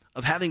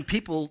of having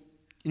people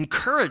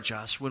encourage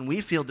us when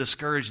we feel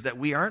discouraged that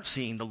we aren't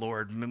seeing the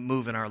Lord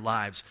move in our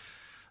lives.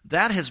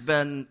 That has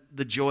been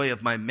the joy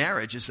of my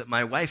marriage, is that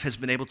my wife has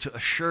been able to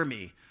assure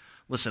me,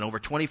 listen, over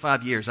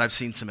 25 years I've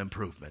seen some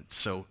improvement,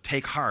 so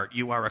take heart,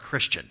 you are a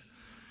Christian.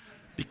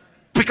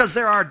 Because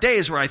there are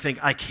days where I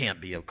think, I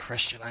can't be a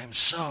Christian. I am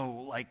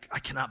so, I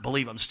cannot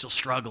believe I'm still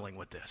struggling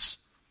with this.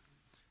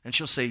 And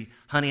she'll say,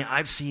 honey,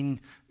 I've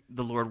seen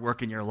the Lord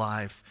work in your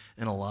life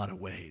in a lot of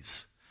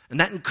ways.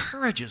 And that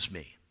encourages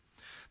me.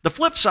 The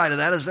flip side of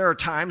that is there are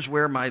times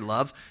where my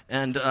love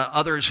and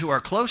others who are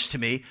close to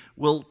me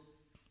will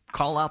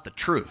call out the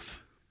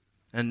truth.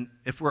 And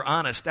if we're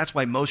honest, that's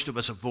why most of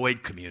us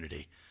avoid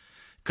community.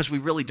 Because we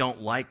really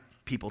don't like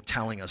people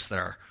telling us that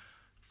our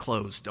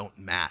clothes don't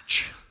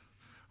match,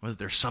 or that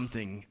there's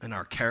something in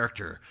our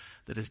character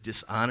that is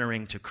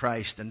dishonoring to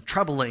Christ and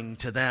troubling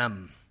to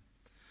them.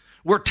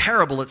 We're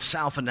terrible at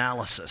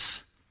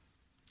self-analysis.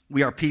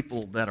 We are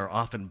people that are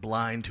often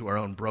blind to our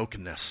own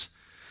brokenness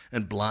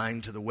and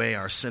blind to the way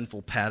our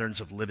sinful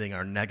patterns of living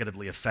are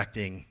negatively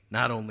affecting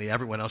not only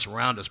everyone else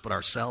around us, but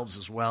ourselves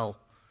as well.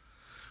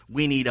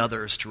 We need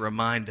others to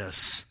remind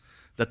us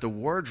that the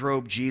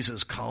wardrobe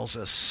Jesus calls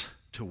us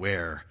to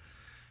wear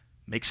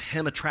makes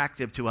Him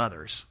attractive to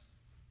others.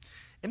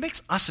 It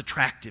makes us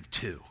attractive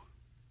too.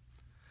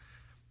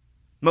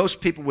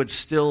 Most people would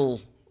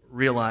still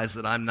realize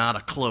that I'm not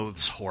a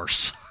clothes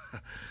horse.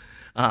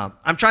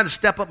 I'm trying to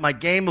step up my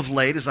game of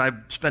late as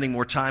I'm spending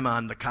more time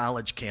on the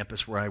college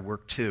campus where I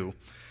work too.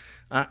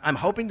 I'm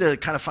hoping to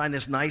kind of find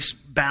this nice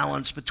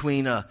balance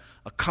between a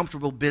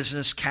comfortable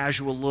business,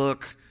 casual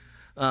look,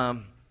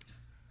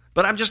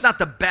 but I'm just not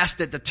the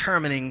best at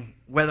determining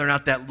whether or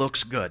not that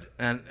looks good.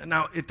 And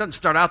now, it doesn't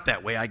start out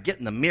that way. I get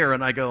in the mirror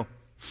and I go,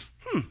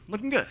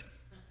 looking good.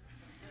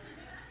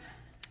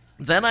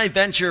 Then I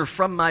venture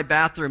from my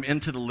bathroom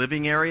into the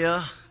living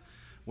area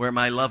where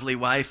my lovely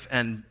wife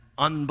and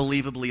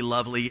unbelievably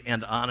lovely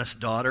and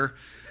honest daughter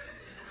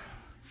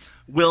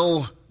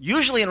will,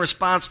 usually in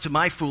response to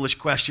my foolish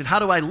question, how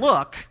do I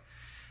look,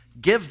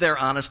 give their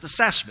honest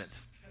assessment.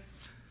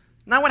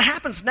 Now what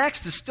happens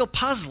next is still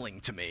puzzling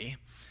to me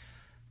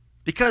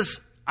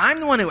because I'm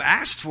the one who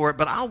asked for it,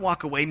 but I'll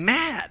walk away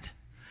mad.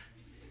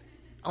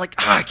 Like,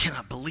 I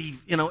cannot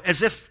believe,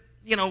 as if,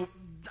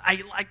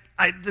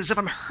 as if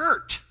I'm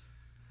hurt.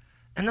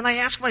 And then I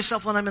ask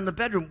myself when I'm in the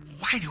bedroom,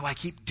 why do I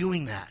keep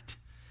doing that?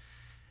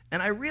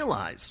 And I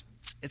realize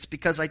it's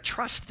because I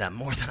trust them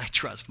more than I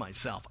trust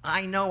myself.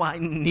 I know I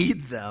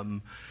need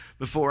them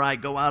before I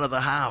go out of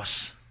the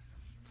house.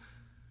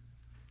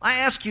 I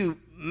ask you,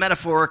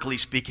 metaphorically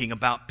speaking,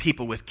 about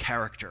people with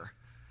character.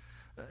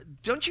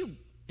 Don't you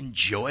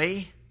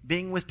enjoy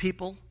being with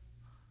people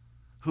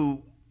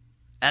who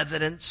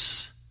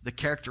evidence the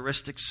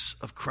characteristics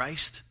of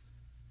Christ?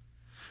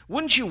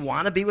 Wouldn't you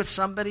want to be with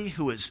somebody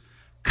who is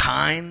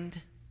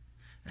kind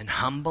and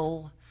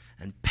humble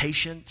and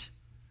patient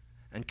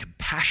and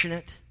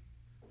compassionate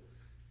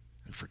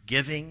and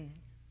forgiving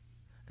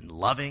and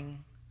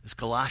loving, as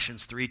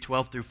Colossians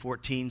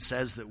 3:12-14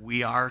 says that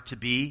we are to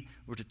be?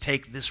 We're to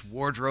take this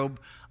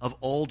wardrobe of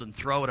old and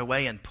throw it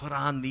away and put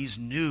on these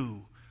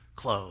new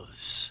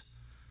clothes.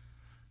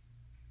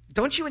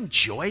 Don't you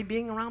enjoy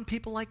being around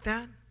people like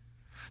that?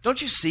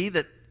 Don't you see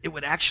that it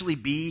would actually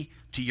be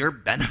to your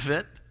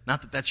benefit?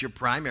 Not that that's your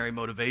primary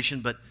motivation,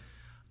 but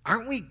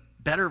aren't we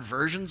better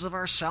versions of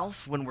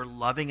ourselves when we're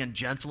loving and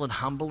gentle and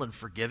humble and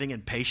forgiving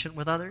and patient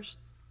with others?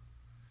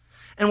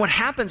 And what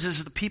happens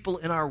is the people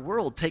in our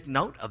world take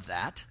note of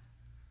that,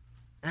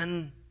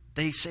 and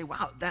they say,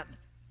 wow,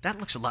 that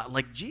looks a lot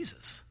like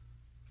Jesus.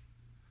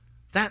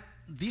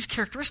 These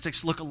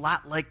characteristics look a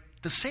lot like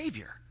the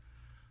Savior.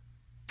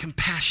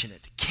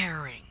 Compassionate,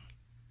 caring.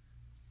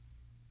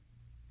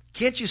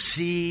 Can't you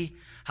see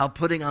how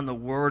putting on the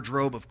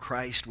wardrobe of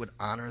Christ would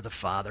honor the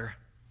Father?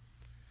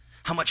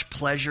 How much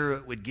pleasure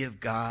it would give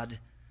God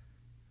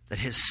that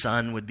his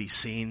Son would be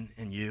seen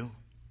in you?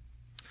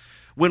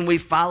 When we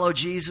follow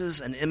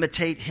Jesus and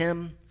imitate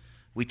him,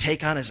 we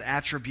take on his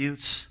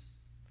attributes.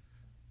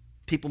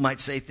 People might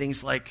say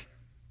things like,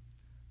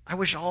 I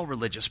wish all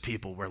religious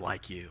people were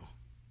like you.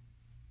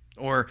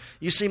 Or,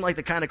 you seem like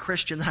the kind of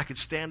Christian that I could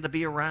stand to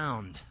be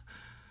around.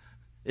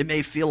 It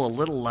may feel a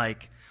little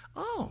like,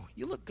 oh,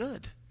 you look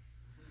good.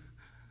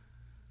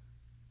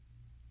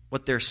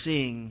 What they're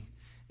seeing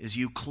is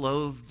you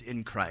clothed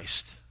in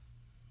Christ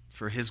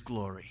for his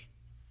glory.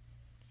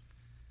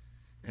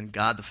 And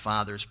God the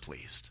Father is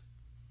pleased.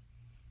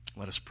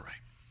 Let us pray.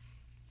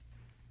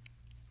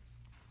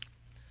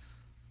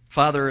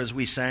 Father, as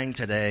we sang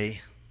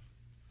today,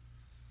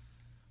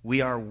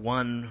 we are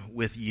one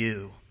with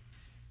you.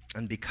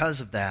 And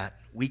because of that,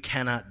 we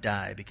cannot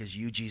die, because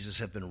you, Jesus,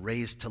 have been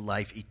raised to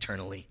life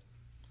eternally.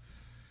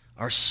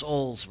 Our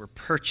souls were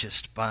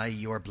purchased by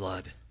your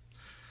blood.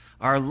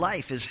 Our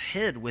life is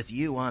hid with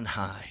you on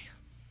high.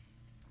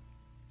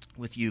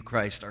 With you,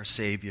 Christ, our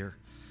Savior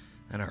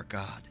and our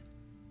God.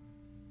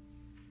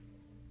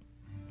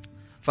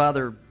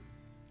 Father,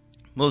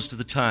 most of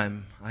the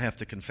time, I have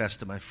to confess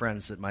to my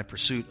friends that my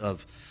pursuit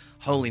of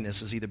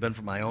holiness has either been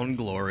for my own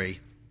glory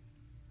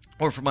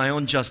or for my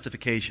own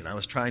justification. I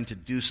was trying to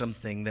do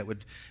something that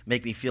would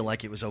make me feel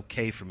like it was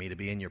okay for me to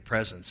be in your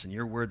presence. And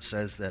your word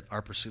says that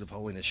our pursuit of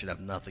holiness should have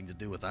nothing to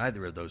do with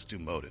either of those two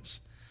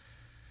motives.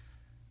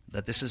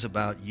 That this is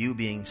about you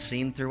being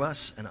seen through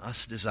us and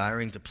us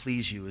desiring to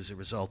please you as a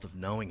result of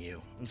knowing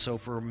you. And so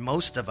for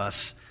most of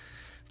us,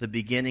 the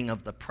beginning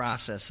of the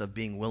process of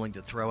being willing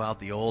to throw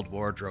out the old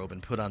wardrobe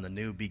and put on the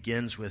new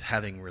begins with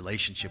having a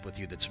relationship with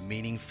you that's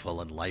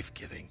meaningful and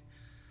life-giving.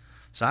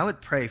 So I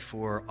would pray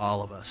for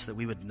all of us that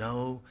we would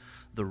know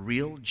the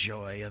real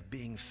joy of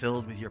being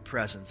filled with your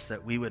presence,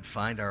 that we would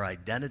find our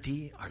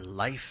identity, our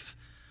life,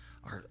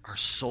 our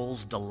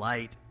soul's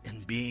delight in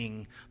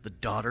being the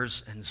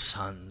daughters and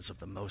sons of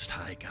the Most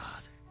High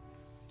God.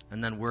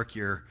 And then work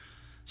your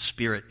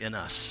Spirit in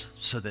us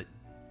so that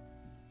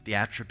the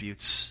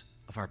attributes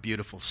of our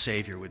beautiful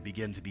Savior would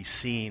begin to be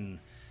seen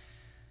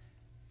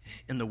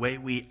in the way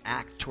we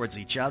act towards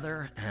each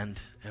other and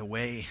the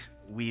way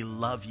we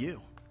love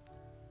you.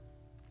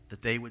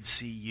 That they would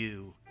see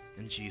you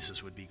and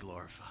Jesus would be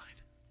glorified.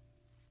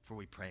 For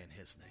we pray in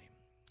his name.